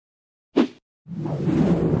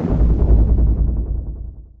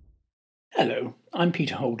Hello, I'm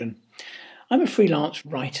Peter Holden. I'm a freelance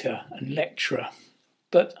writer and lecturer,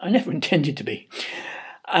 but I never intended to be.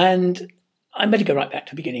 And I better go right back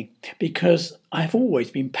to the beginning because I've always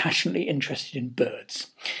been passionately interested in birds.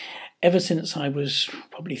 Ever since I was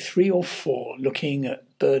probably 3 or 4, looking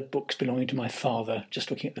at bird books belonging to my father, just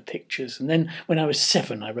looking at the pictures. And then when I was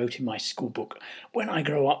 7, I wrote in my school book, when I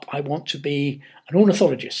grow up, I want to be an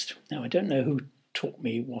ornithologist. Now, I don't know who taught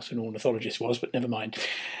me what an ornithologist was, but never mind.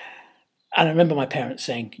 And I remember my parents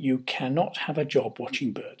saying, you cannot have a job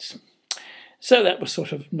watching birds. So that was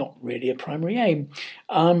sort of not really a primary aim.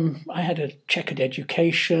 I had a checkered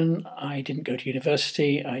education. I didn't go to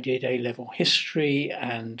university. I did A-level history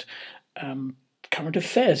and current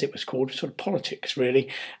affairs, it was called, sort of politics really,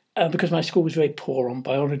 because my school was very poor on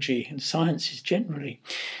biology and sciences generally.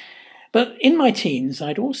 But in my teens,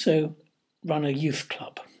 I'd also run a youth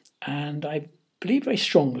club, and I believe very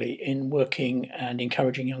strongly in working and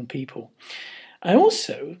encouraging young people. I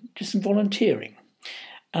also did some volunteering,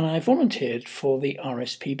 and I volunteered for the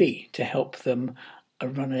RSPB to help them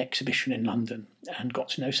run an exhibition in London and got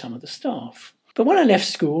to know some of the staff. But when I left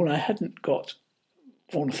school, I hadn't got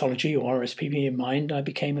ornithology or RSPB in mind. I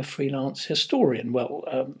became a freelance historian,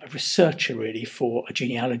 a researcher really for a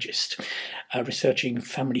genealogist, researching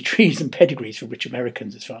family trees and pedigrees for rich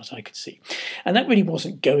Americans as far as I could see. And that really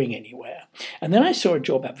wasn't going anywhere. And then I saw a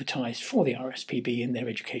job advertised for the RSPB in their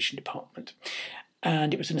education department.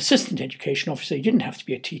 And it was an assistant education officer. You didn't have to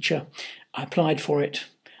be a teacher. I applied for it.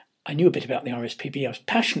 I knew a bit about the RSPB. I was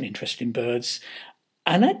passionately interested in birds.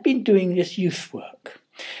 And I'd been doing this youth work.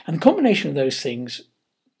 And the combination of those things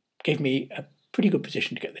gave me a pretty good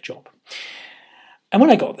position to get the job. And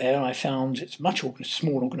when I got there, I found it's a much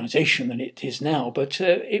smaller organisation than it is now, but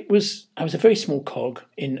I was a very small cog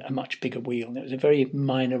in a much bigger wheel, and it was a very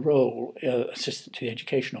minor role, assistant to the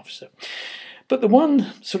education officer. But the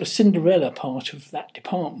one sort of Cinderella part of that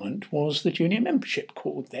department was the junior membership,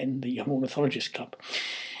 called then the Young Ornithologist Club.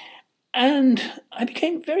 And I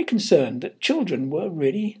became very concerned that children were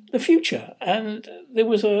really the future, and there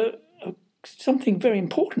was something very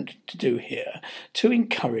important to do here to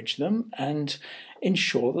encourage them and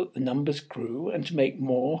ensure that the numbers grew and to make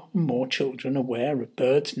more and more children aware of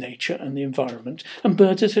birds, nature and the environment. And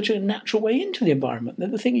birds are such a natural way into the environment. They're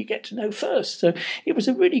the thing you get to know first. So it was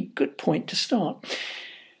a really good point to start.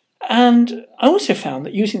 And I also found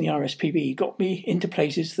that using the RSPB got me into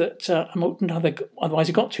places that I wouldn't otherwise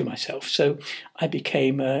have got to myself. So I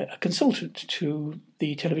became a consultant to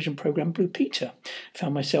the television programme Blue Peter.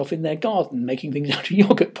 Found myself in their garden making things out of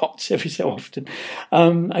yoghurt pots every so often.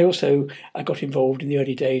 I got involved in the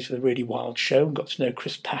early days of the Really Wild Show and got to know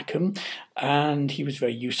Chris Packham. And he was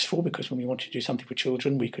very useful because when we wanted to do something for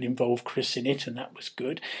children, we could involve Chris in it, and that was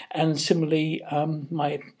good. And similarly,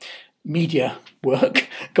 my media work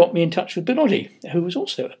got me in touch with Bill, who was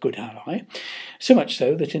also a good ally. So much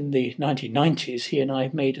so that in the 1990s, he and I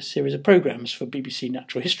made a series of programmes for BBC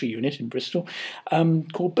Natural History Unit in Bristol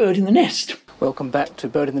called Bird in the Nest. Welcome back to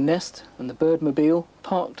Bird in the Nest and the Birdmobile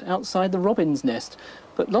parked outside the robin's nest.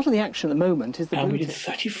 But a lot of the action at the moment is the And we did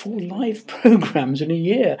 34 live programmes in a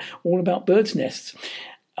year, all about birds' nests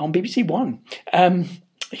on BBC One.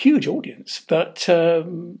 A huge audience, but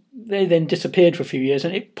they then disappeared for a few years,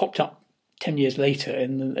 and it popped up 10 years later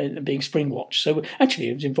in being Springwatch. So actually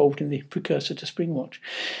it was involved in the precursor to Springwatch.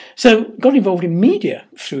 So got involved in media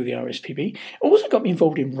through the RSPB. Also got me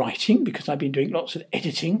involved in writing because I've been doing lots of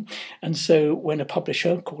editing. And so when a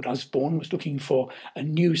publisher called Usborne was looking for a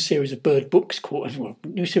new series of books called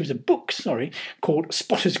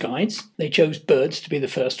Spotter's Guides, they chose birds to be the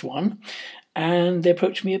first one. And they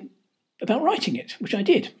approached me about writing it, which I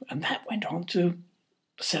did. And that went on to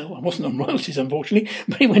sell, I wasn't on royalties unfortunately,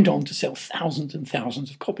 but it went on to sell thousands and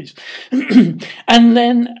thousands of copies. And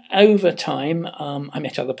then over time, I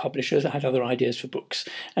met other publishers, I had other ideas for books.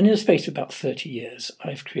 And in the space of about 30 years,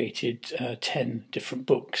 I've created 10 different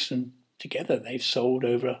books, and together they've sold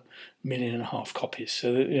over 1.5 million copies.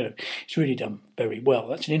 So, it's really done very well.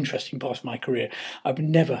 That's an interesting part of my career I would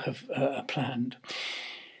never have planned.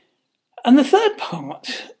 And the third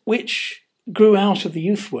part, which grew out of the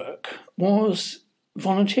youth work, was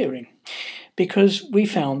volunteering, because we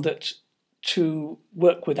found that to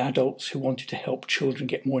work with adults who wanted to help children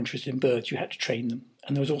get more interested in birds, you had to train them,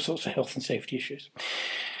 and there was all sorts of health and safety issues.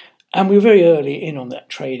 And we were very early in on that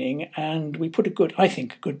training, and we put a good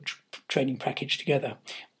training package together.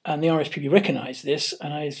 And the RSPB recognised this,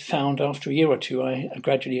 and I found after a year or two I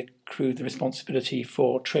gradually accrued the responsibility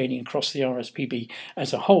for training across the RSPB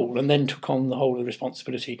as a whole, and then took on the whole of the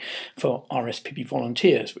responsibility for RSPB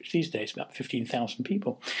volunteers, which these days is about 15,000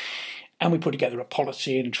 people. And we put together a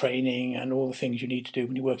policy and training and all the things you need to do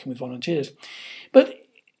when you're working with volunteers. But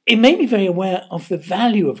it made me very aware of the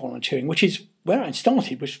value of volunteering, which is where I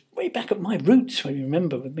started, was way back at my roots, when you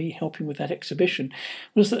remember, with me helping with that exhibition,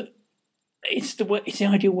 was that it's the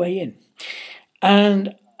ideal way in.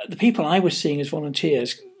 And the people I was seeing as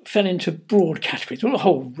volunteers fell into broad categories. There were a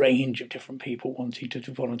whole range of different people wanting to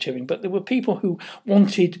do volunteering, but there were people who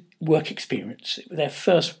wanted work experience, their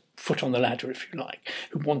first foot on the ladder, if you like,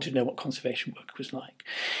 who wanted to know what conservation work was like.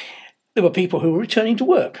 There were people who were returning to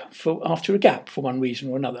work after a gap for one reason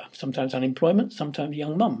or another, sometimes unemployment, sometimes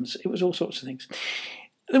young mums. It was all sorts of things.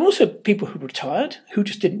 There were also people who retired, who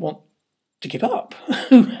just didn't want to give up,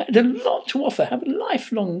 who had a lot to offer, have a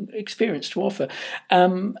lifelong experience to offer.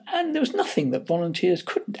 And there was nothing that volunteers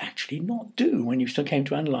couldn't actually not do when you still came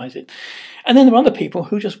to analyse it. And then there were other people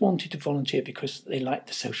who just wanted to volunteer because they liked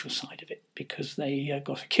the social side of it, because they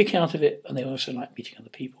got a kick out of it, and they also liked meeting other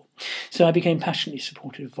people. So I became passionately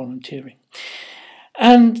supportive of volunteering.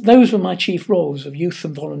 And those were my chief roles of youth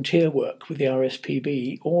and volunteer work with the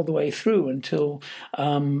RSPB all the way through until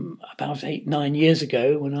about 8-9 years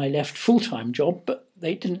ago, when I left full-time job, but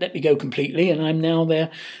they didn't let me go completely, and I'm now there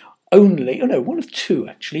one of two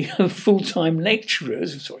actually, full-time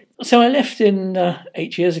lecturers. Sorry. So I left in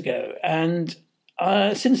 8 years ago, and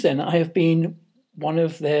since then I have been one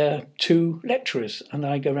of their 2 lecturers, and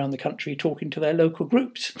I go around the country talking to their local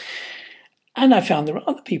groups. And I found there are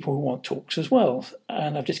other people who want talks as well.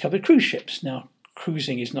 And I've discovered cruise ships. Now,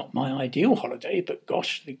 cruising is not my ideal holiday, but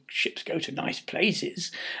gosh, the ships go to nice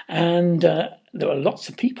places. And there are lots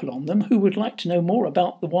of people on them who would like to know more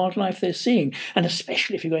about the wildlife they're seeing. And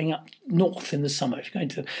especially if you're going up north in the summer, if you're going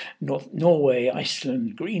to Norway,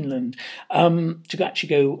 Iceland, Greenland, to actually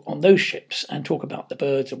go on those ships and talk about the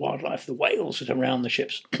birds, the wildlife, the whales that are around the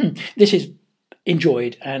ships. This is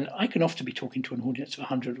enjoyed, and I can often be talking to an audience of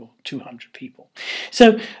 100 or 200 people.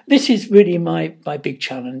 So this is really my big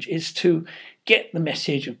challenge, is to get the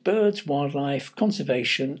message of birds, wildlife,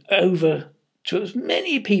 conservation over to as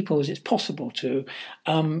many people as it's possible to,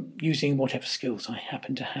 using whatever skills I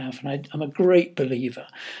happen to have. And I'm a great believer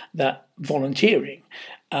that volunteering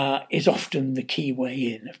is often the key way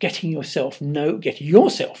in, of getting yourself known,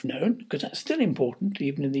 because that's still important,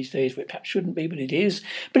 even in these days where it perhaps shouldn't be, but it is.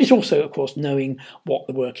 But it's also, of course, knowing what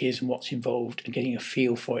the work is and what's involved, and getting a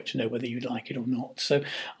feel for it to know whether you like it or not. So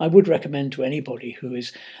I would recommend to anybody who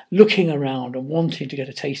is looking around and wanting to get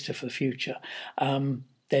a taster for the future,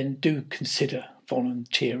 then do consider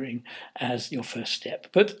volunteering as your first step.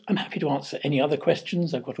 But I'm happy to answer any other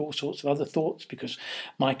questions. I've got all sorts of other thoughts, because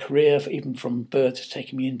my career, even from birds, has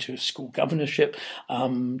taken me into school governorship,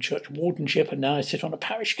 church wardenship, and now I sit on a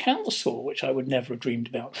parish council, which I would never have dreamed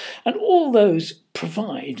about. And all those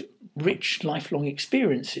provide rich lifelong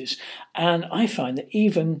experiences. And I find that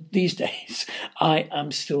even these days, I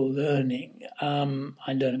am still learning.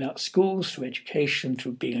 I learn about schools through education,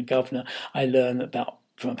 through being a governor. I learn about,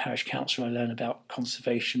 from a parish council, I learn about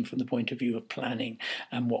conservation from the point of view of planning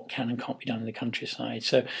and what can and can't be done in the countryside.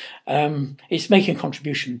 So it's making a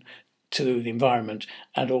contribution to the environment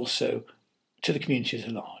and also to the communities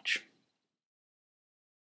at large.